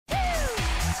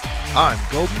I'm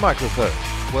Golden Microphone.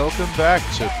 Welcome back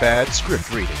to Bad Script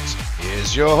Readings.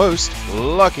 Here's your host,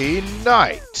 Lucky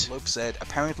Knight. Alope said,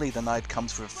 apparently the knight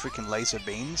comes with freaking laser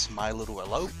beams, my little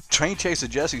Alope. Train Chaser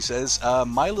Jesse says,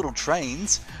 my little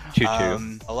trains.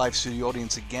 Choo-choo. A live studio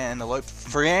audience again, Alope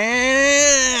friends.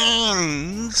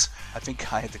 I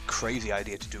think I had the crazy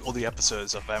idea to do all the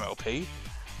episodes of MLP.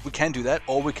 We can do that,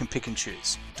 or we can pick and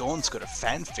choose. Dawn's got a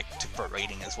fanfic for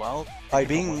rating as well. By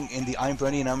being in the I'm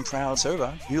Brony and I'm Proud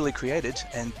server, newly created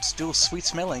and still sweet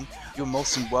smelling, you're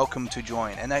most welcome to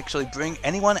join and actually bring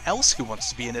anyone else who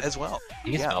wants to be in it as well.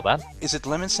 You can smell that? Is it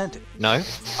lemon scented? No.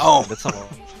 Oh, That's not.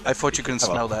 I thought you couldn't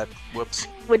smell that. Whoops.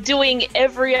 We're doing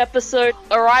every episode,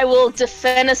 or I will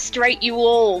defenestrate you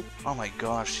all. Oh my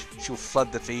gosh, she'll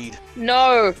flood the feed.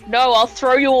 No, I'll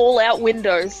throw you all out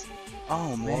windows.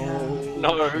 Oh man.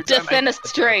 No.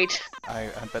 Defenestrate. I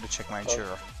better check my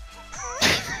insurer.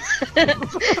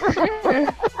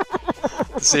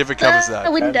 See if it covers that.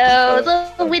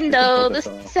 The window, the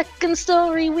second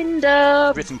story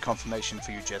window. Written confirmation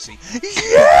for you, Jesse.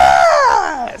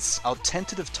 Yes! Our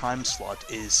tentative time slot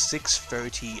is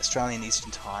 6:30 Australian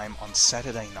Eastern Time on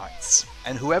Saturday nights.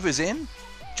 And whoever's in,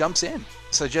 jumps in.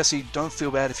 So Jesse, don't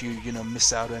feel bad if you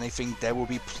miss out on anything. There will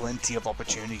be plenty of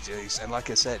opportunities. And like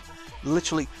I said,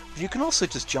 literally, you can also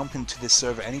just jump into this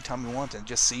server anytime you want and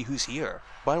just see who's here.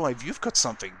 By the way, if you've got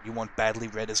something you want badly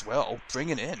read as well, bring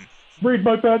it in. Read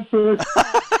my bad first.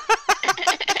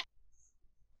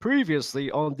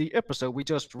 Previously on the episode we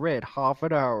just read half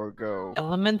an hour ago.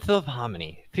 Elements of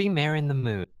Harmony. Female in the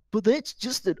Moon. But that's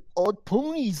just an odd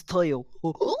pony's tale.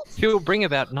 She will bring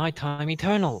about nighttime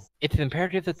eternal. It's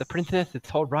imperative that the princess is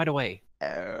told right away.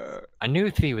 I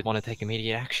knew Thea would want to take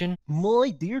immediate action.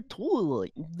 My dear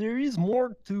Twilight, there is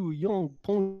more to a young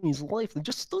pony's life than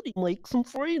just studying like some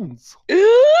friends.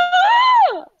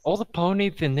 All the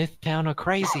ponies in this town are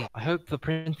crazy. I hope the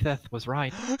princess was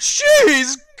right.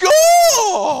 She's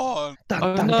gone!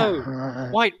 Oh no!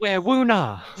 White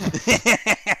Werewuna!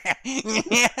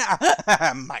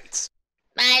 Mates.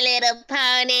 My little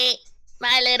pony,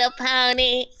 my little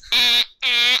pony. Ah,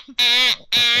 ah, ah,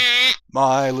 ah.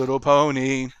 My Little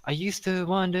Pony. I used to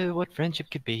wonder what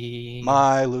friendship could be.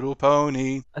 My Little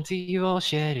Pony. Until you all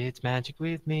shared its magic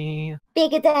with me.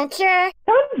 Big adventure.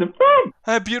 Tons of fun.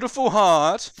 A beautiful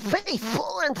heart.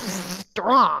 Faithful and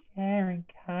strong. Care and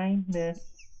kindness.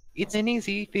 It's an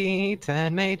easy feat,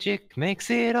 and magic makes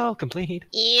it all complete.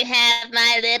 You have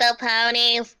my little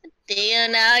ponies. Do you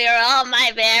know you're all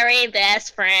my very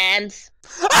best friends?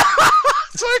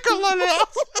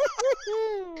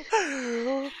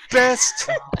 Best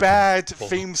bad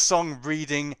theme song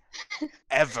reading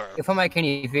ever. If I make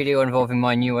any video involving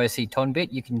my new OC Ton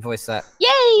bit, you can voice that.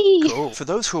 Yay! Cool. For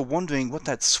those who are wondering what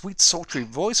that sweet sultry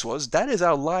voice was, that is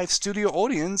our live studio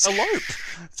audience, Alope.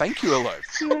 Thank you,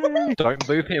 Alope. Don't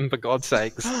boo him, for God's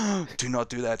sakes. Do not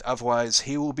do that, otherwise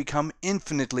he will become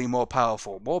infinitely more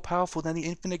powerful than the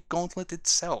infinite gauntlet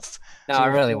itself. No, I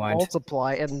really won't.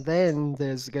 Multiply, and then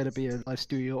there's gonna be a live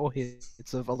studio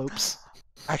audience of Alopes.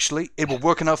 Actually, it will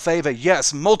work in our favor.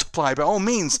 Yes, multiply by all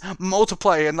means.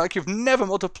 Multiply and like you've never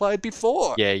multiplied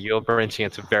before. Yeah, you're branching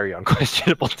into very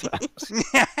unquestionable terms.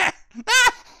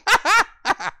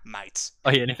 Mates.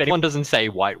 Oh yeah, and if anyone doesn't say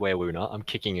White Werewuna, I'm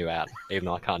kicking you out, even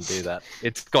though I can't do that.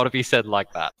 It's gotta be said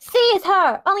like that. Seize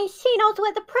her! Only she knows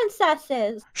where the princess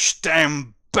is!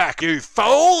 Stand back, you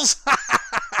fools! Come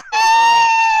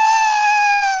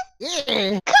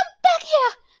back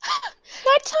here!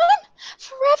 Nighttime?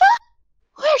 Forever?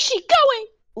 Where's she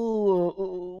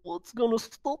going? What's gonna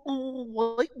stop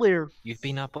Whitewear? You've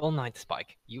been up all night,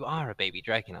 Spike. You are a baby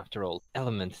dragon after all.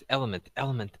 Element.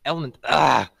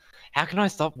 Ah! How can I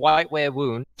stop White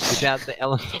Werewuna without the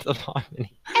elements of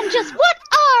harmony? And just what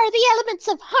are the elements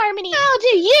of harmony? How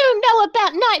do you know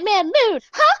about Nightmare Moon?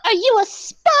 Huh? Are you a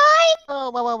spy?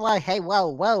 Whoa, hey,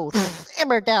 whoa,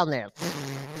 simmer down there.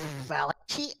 Val,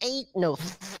 she ain't no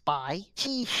spy.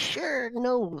 She sure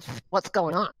knows what's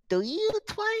going on. Do you,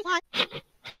 Twilight?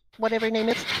 Whatever your name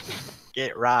is.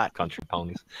 Get right, country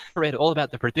ponies. I read all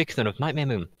about the prediction of Nightmare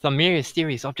Moon. Some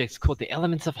mysterious objects called the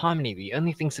elements of harmony, the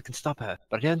only things that can stop her.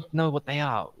 But I don't know what they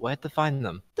are, where to find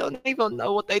them. Don't even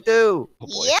know what they do. Oh, boy.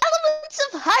 The Elements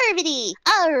of Harmony,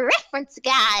 a reference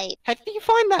guide. How did you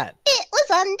find that? It was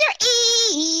under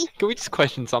E. Can we just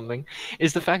question something?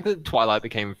 Is the fact that Twilight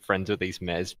became friends with these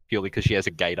mares purely because she has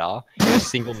a gaydar? There's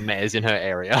single mares in her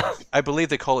area. I believe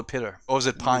they call it Pitter. Or is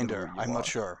it Pinder? I'm not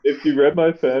sure. If you read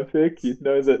my fanfic, you'd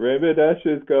know that Rainbow Dash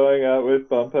is going out with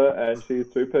Bumper and she's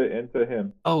super into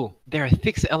him. Oh, there are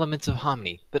 6 elements of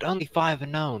harmony, but only 5 are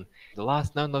known. The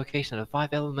last known location of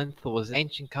 5 Elemental was the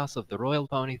ancient castle of the Royal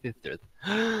Pony Sisters.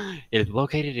 It is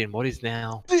located in what is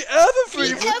now The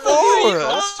Evergreen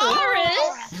Forest!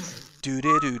 Forest!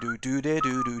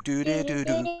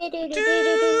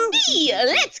 Yeah,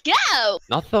 let's go!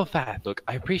 Not so fast. Look,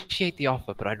 I appreciate the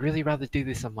offer, but I'd really rather do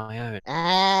this on my own.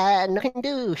 Nothing to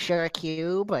do, Sure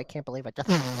Cube. I can't believe I just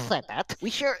said that. We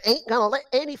sure ain't gonna let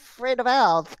any friend of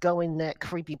ours go in that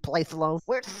creepy place alone.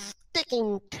 We're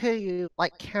sticking to you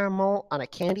like caramel on a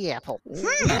candy apple.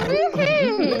 Especially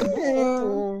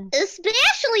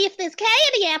if there's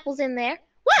candy apples in there.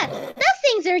 What? Those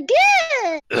things are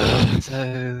good!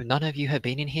 So, none of you have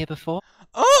been in here before?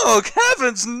 Oh,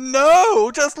 heavens, no!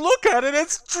 Just look at it,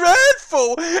 it's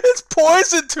dreadful! It's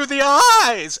poison to the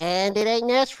eyes! And it ain't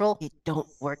natural. It don't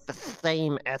work the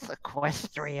same as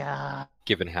Equestria.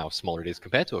 Given how small it is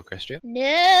compared to Equestria.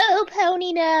 No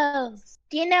pony knows.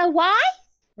 Do you know why?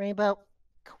 Rainbow,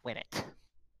 quit it.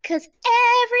 'Cause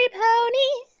every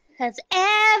pony has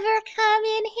ever come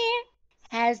in here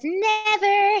has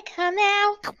never come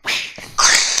out.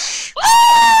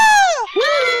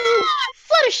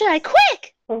 Fluttershy,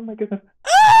 quick! Oh my goodness.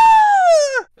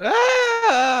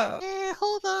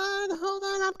 Hold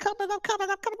on, I'm coming.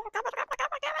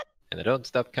 And they don't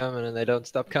stop coming, and they don't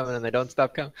stop coming, and they don't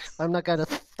stop coming. I'm not gonna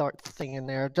start singing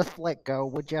there. Just let go,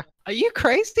 would ya? Are you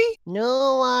crazy?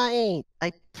 No, I ain't.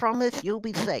 I promise you'll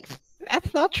be safe.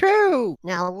 That's not true.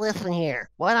 Now listen here.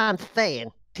 What I'm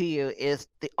saying to you is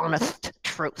the honest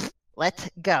truth. Let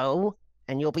go,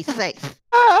 and you'll be safe.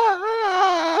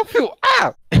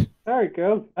 Sorry,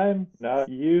 girls. I'm not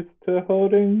used to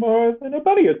holding more than a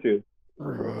buddy or two.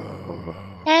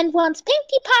 And once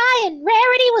Pinkie Pie and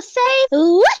Rarity was saved,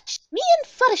 whoosh! Me and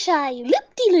Fluttershy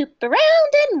loop-de-loop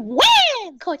around and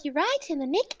wham! Caught you right in the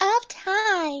nick of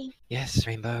time. Yes,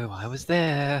 Rainbow, I was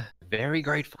there. Very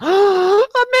grateful. A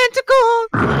manticore!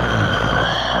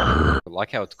 I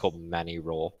like how it's called Manny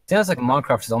Roar. Sounds like a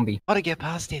Minecraft zombie. Gotta get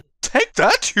past him. Take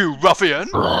that, you ruffian!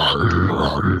 My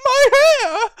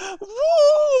hair! Woo!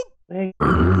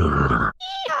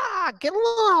 Yeah, get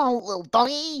along, little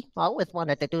doggy. I always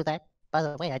wanted to do that. By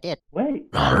the way, I did. Wait.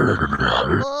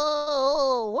 Whoa,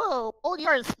 all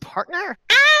yours, partner.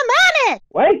 I'm on it!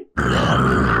 Wait.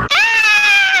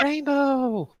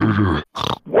 Rainbow!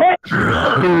 What?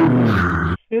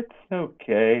 It's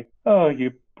okay. Oh,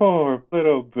 you poor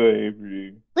little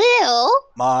baby. Will?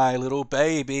 My little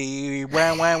baby.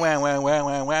 Wah, wah, wah, wah, wah,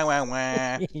 wah, wah, wah,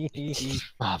 wah.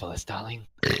 Marvelous, darling.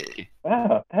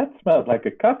 Wow, that smelled like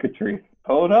a cockatrice.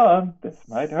 Hold on. This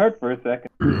might hurt for a second.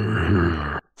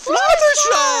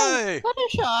 Fluttershy!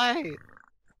 Fluttershy!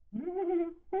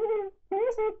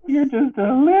 You're just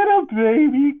a little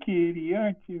baby kitty,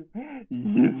 aren't you? Yes,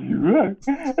 you are.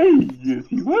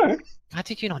 Yes, you are. How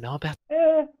did you not know about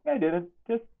I didn't.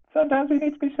 Just sometimes we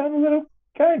need to be shown a little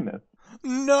kindness.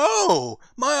 No!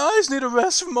 My eyes need a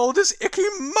rest from all this icky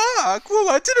muck! Well,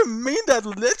 I didn't mean that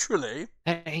literally.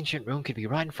 that ancient room could be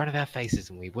right in front of our faces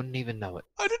and we wouldn't even know it.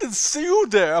 I didn't see you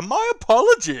there. My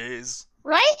apologies.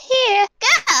 Right here.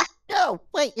 Gah! Oh,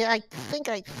 wait, I think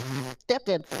I stepped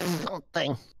in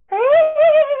something.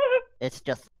 It's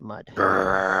just mud.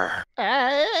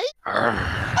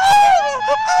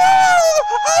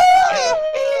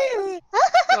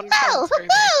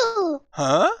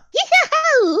 Huh?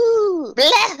 Yahoo!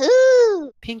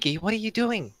 Blah-hoo! Pinkie, what are you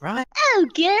doing, right? Oh,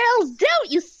 girls, don't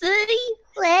you see?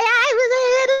 When I was a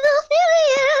little filly,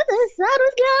 the sun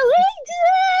was going down.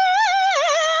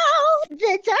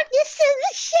 The darkness and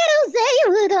the shadows, they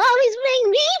would always make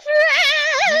me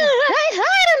frown. I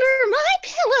hide under my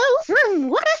pillow from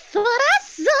what I thought I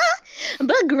saw.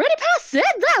 But Grandpa said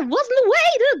that wasn't the way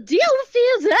to deal with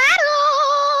fears at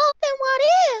all. Then what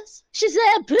is? She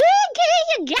said, Pinkie,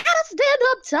 you gotta stand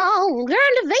up tall.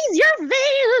 Learn to face your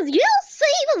fears. You'll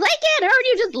see that they can't hurt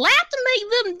you. Just laugh to make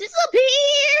them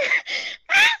disappear.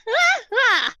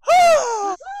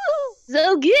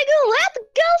 So giggle at the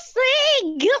ghost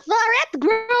thing, guffaw at the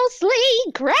grossly,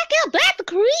 crack up at the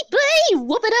creepy,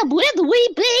 whoop it up with the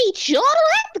weepy, chortle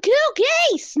at the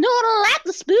kooky, snortle at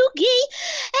the spooky,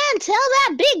 and tell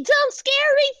that big dumb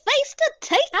scary face to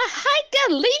take a hike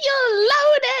and leave you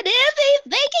alone. And if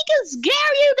he think he can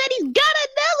scare you, then he's got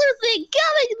another thing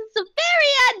coming. The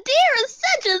very idea of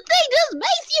such a thing just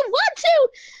makes you want to.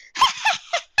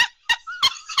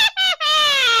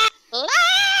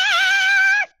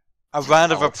 A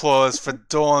round of applause for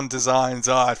Dawn Designs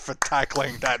Art for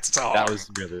tackling that song. That was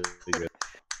really good.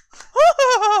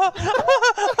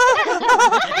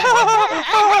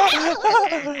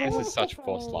 This is such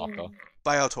forced laughter.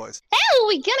 Buy our toys. How are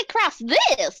we gonna cross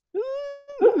this?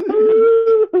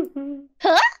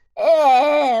 Huh?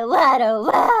 What a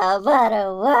world, what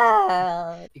a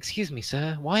world. Excuse me,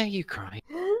 sir. Why are you crying?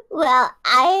 Well,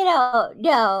 I don't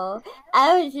know.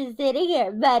 I was just sitting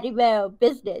here minding my own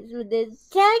business when this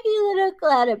tiny little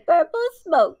cloud of purple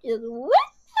smoke just went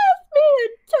past me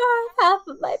and tore half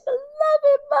of my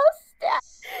beloved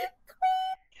mustache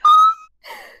clean off.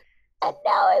 And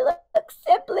now I look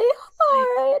simply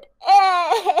horrid.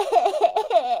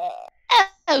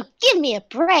 Oh, give me a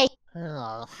break.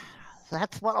 Oh,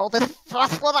 that's what all this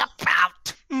fuss was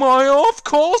about. My, of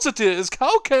course it is.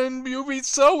 How can you be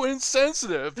so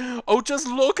insensitive? Oh, just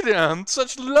look at them.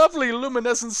 Such lovely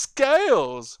luminescent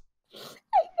scales. I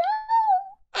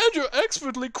know. And your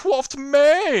expertly coiffed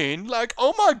mane. Like,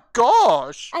 oh my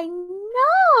gosh. I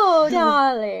know,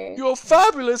 darling. Your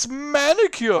fabulous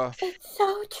manicure. It's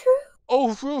so true.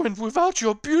 Oh, ruined without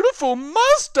your beautiful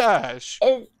mustache.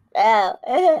 It's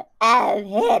I'm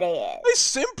hideous. I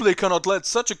simply cannot let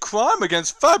such a crime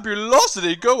against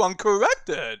fabulosity go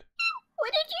uncorrected.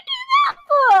 What did you do that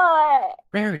for?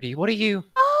 Rarity, what are you?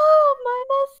 Oh, my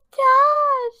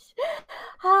mustache.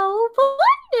 How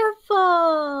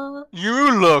wonderful.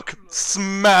 You look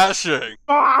smashing.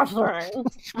 Oh,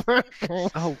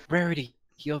 Rarity,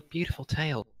 your beautiful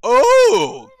tail.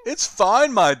 Oh, it's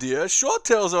fine, my dear. Short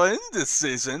tails are in this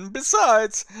season.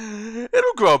 Besides,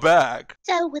 it'll grow back.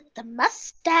 So with the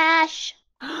mustache.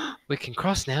 We can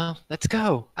cross now. Let's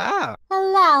go. Ah!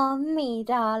 Allow me,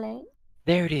 darling.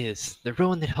 There it is. The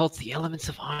ruin that holds the elements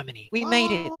of harmony. We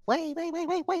made it. Wait,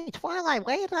 Twilight,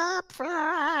 wait up for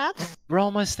us. We're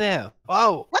almost there.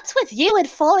 Whoa! What's with you and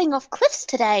falling off cliffs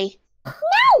today? Now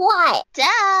what? Duh.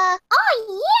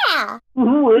 Oh, yeah.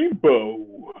 Rainbow.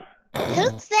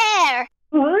 Who's there?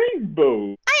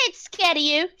 Rainbow. I ain't scared of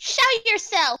you. Show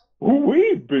yourself.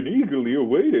 We've been eagerly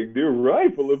awaiting the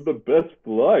arrival of the best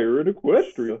flyer in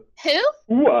Equestria. Who?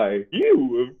 Why,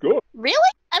 you, of course. Really?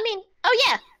 I mean, oh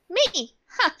yeah, me.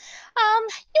 Huh.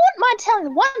 You wouldn't mind telling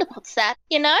the Wonderbolts that,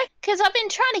 you know? Because I've been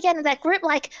trying to get into that group,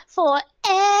 like,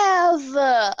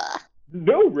 forever.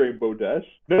 No, Rainbow Dash.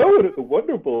 No one at the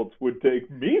Wonderbolts would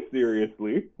take me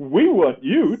seriously. We want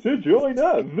you to join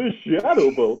us, the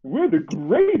Shadowbolts. We're the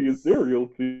greatest aerial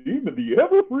team in the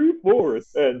Everfree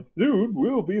Forest, and soon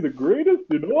we'll be the greatest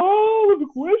in all of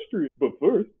Equestria. But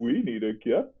first, we need a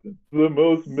captain. The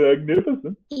most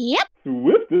magnificent, Yep.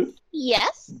 swiftest,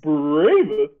 Yes.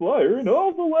 bravest flyer in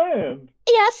all the land.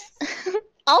 Yes.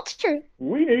 All true.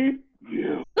 We need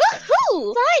you.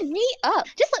 Woohoo! Sign me up.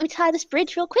 Just let me tie this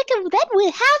bridge real quick and then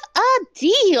we'll have a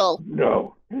deal.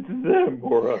 No, it's them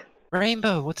or us.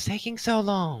 Rainbow, what's taking so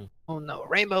long? Oh no,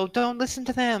 Rainbow, don't listen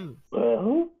to them.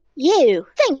 Well? You.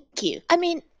 Thank you. I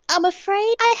mean, I'm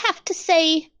afraid I have to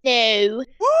say no. Woo!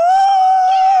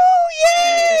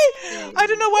 Yay! I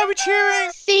don't know why we're cheering.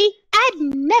 See, I'd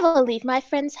never leave my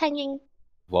friends hanging.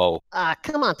 Whoa.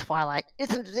 Come on, Twilight.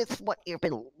 Isn't this what you've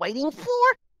been waiting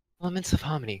for? Elements of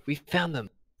harmony. We found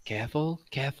them. Careful,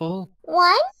 careful.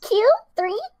 1, 2,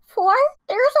 3, 4.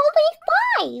 There's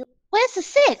only 5. Where's the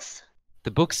 6th?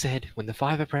 The book said when the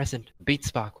 5 are present,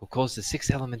 BeatSpark will cause the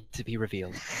 6th element to be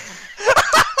revealed.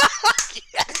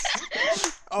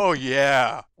 Oh,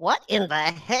 yeah. What in the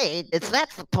heck is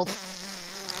that supposed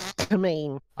to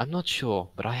mean? I'm not sure,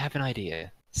 but I have an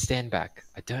idea. Stand back.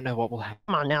 I don't know what will happen.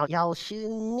 Come on now, y'all should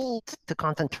need to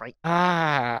concentrate.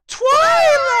 Ah!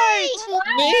 Twilight!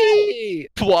 Me!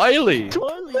 Twily!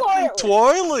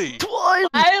 Twilight!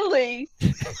 Twilight.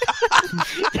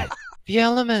 The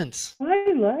elements!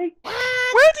 Twilight.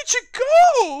 Where did you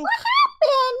go?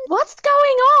 What's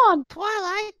going on?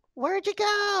 Twilight, where'd you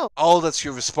go? Oh, that's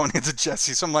you responding to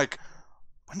Jesse. So I'm like,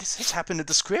 when does this happen in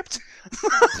the script?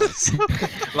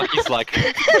 Lucky's like,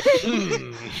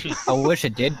 I wish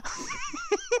it did.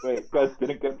 Wait, guys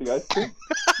didn't get the ice cream?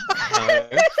 I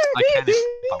can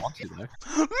if I want to, though.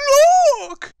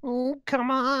 Look! Oh,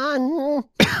 come on.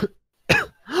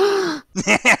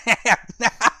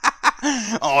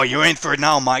 Oh, you're in for it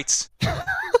now, mates.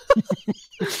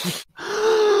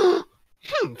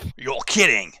 You're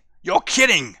kidding. You're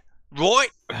kidding, right?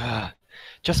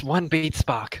 Just one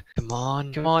BeatSpark. Come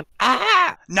on, come on.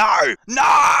 Ah! No!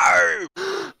 No!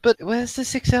 But where's the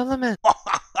 6th element?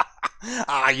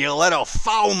 Ah, you little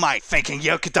fool, mate, thinking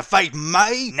you could defeat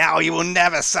me? Now you will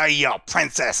never see your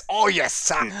princess or your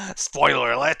son.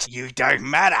 Spoiler alert, you don't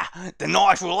matter. The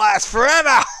knife will last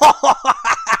forever.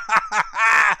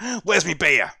 Where's me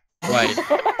beer? Wait,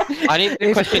 I need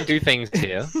to question 2 things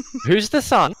here. Who's the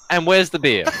son, and where's the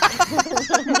beer? Don't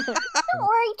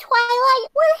worry, Twilight.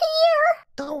 We're here.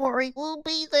 Don't worry, we'll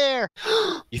be there.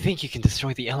 You think you can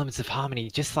destroy the elements of harmony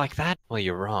just like that? Well,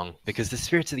 you're wrong, because the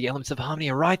spirits of the elements of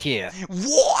harmony are right here.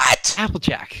 What?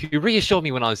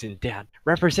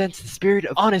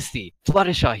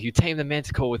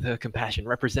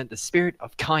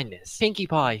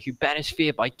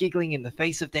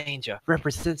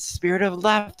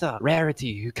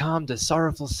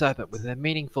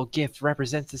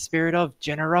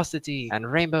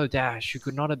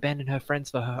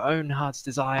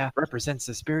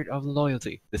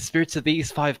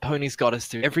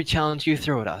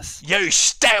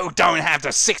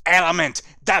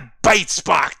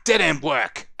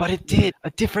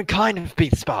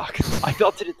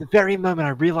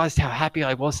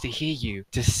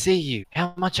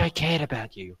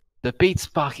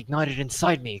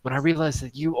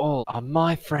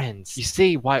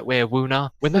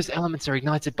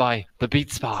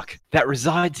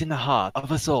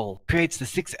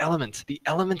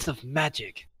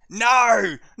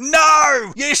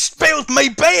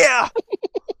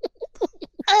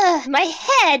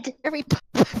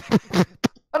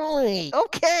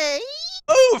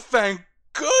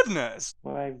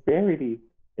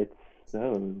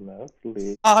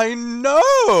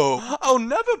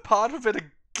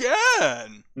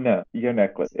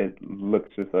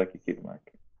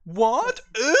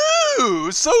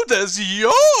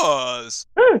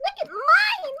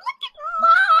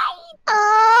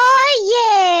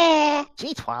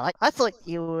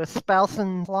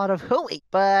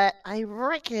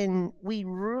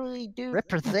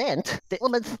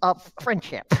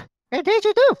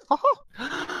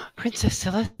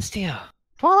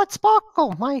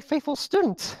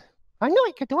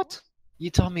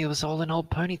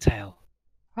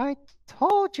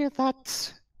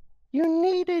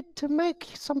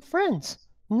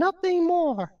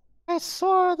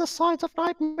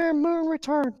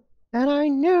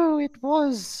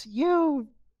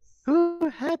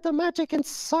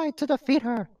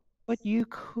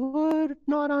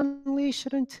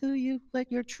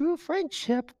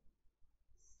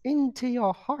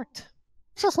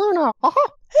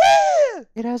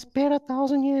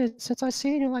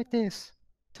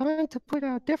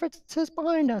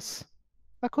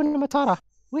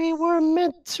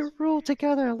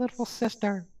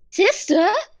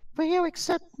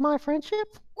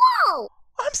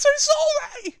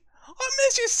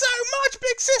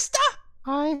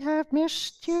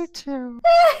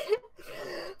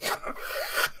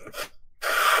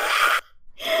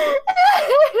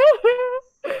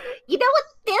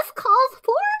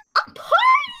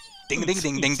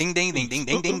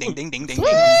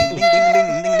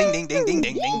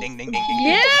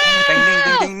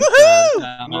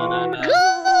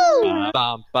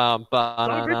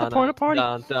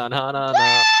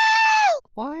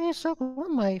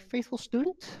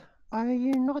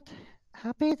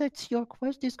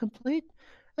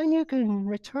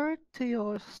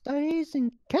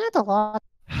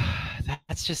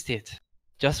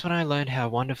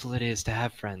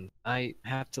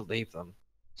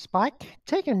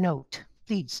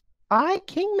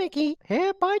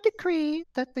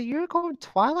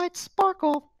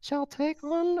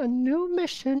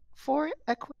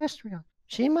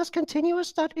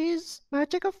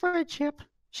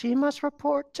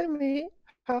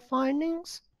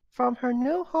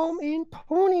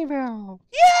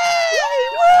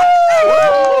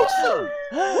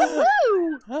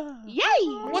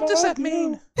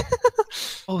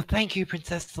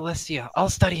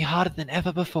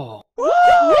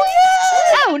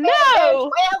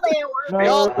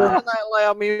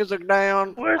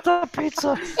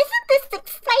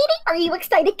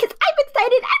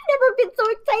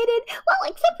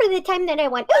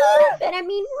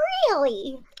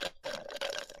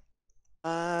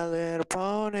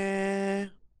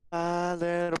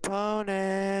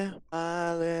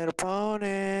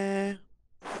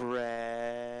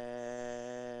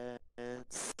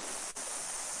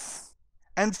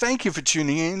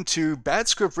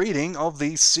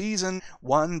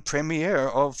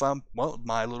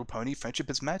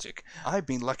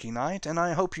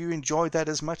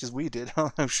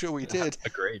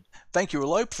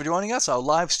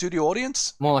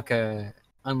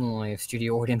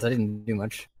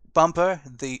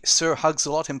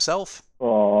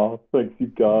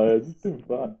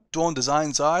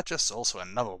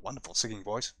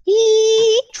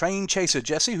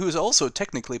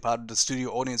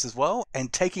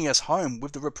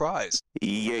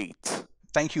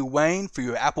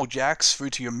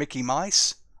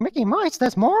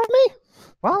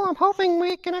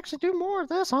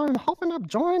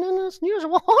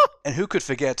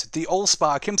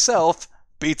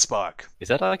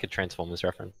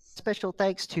 special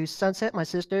thanks to Sunset, my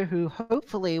sister, who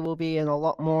hopefully will be in a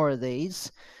lot more of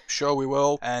these. Sure we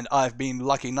will. And I've been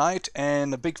Lucky Knight,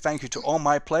 and a big thank you to all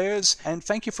my players, and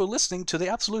thank you for listening to the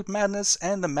absolute madness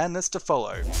and the madness to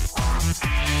follow.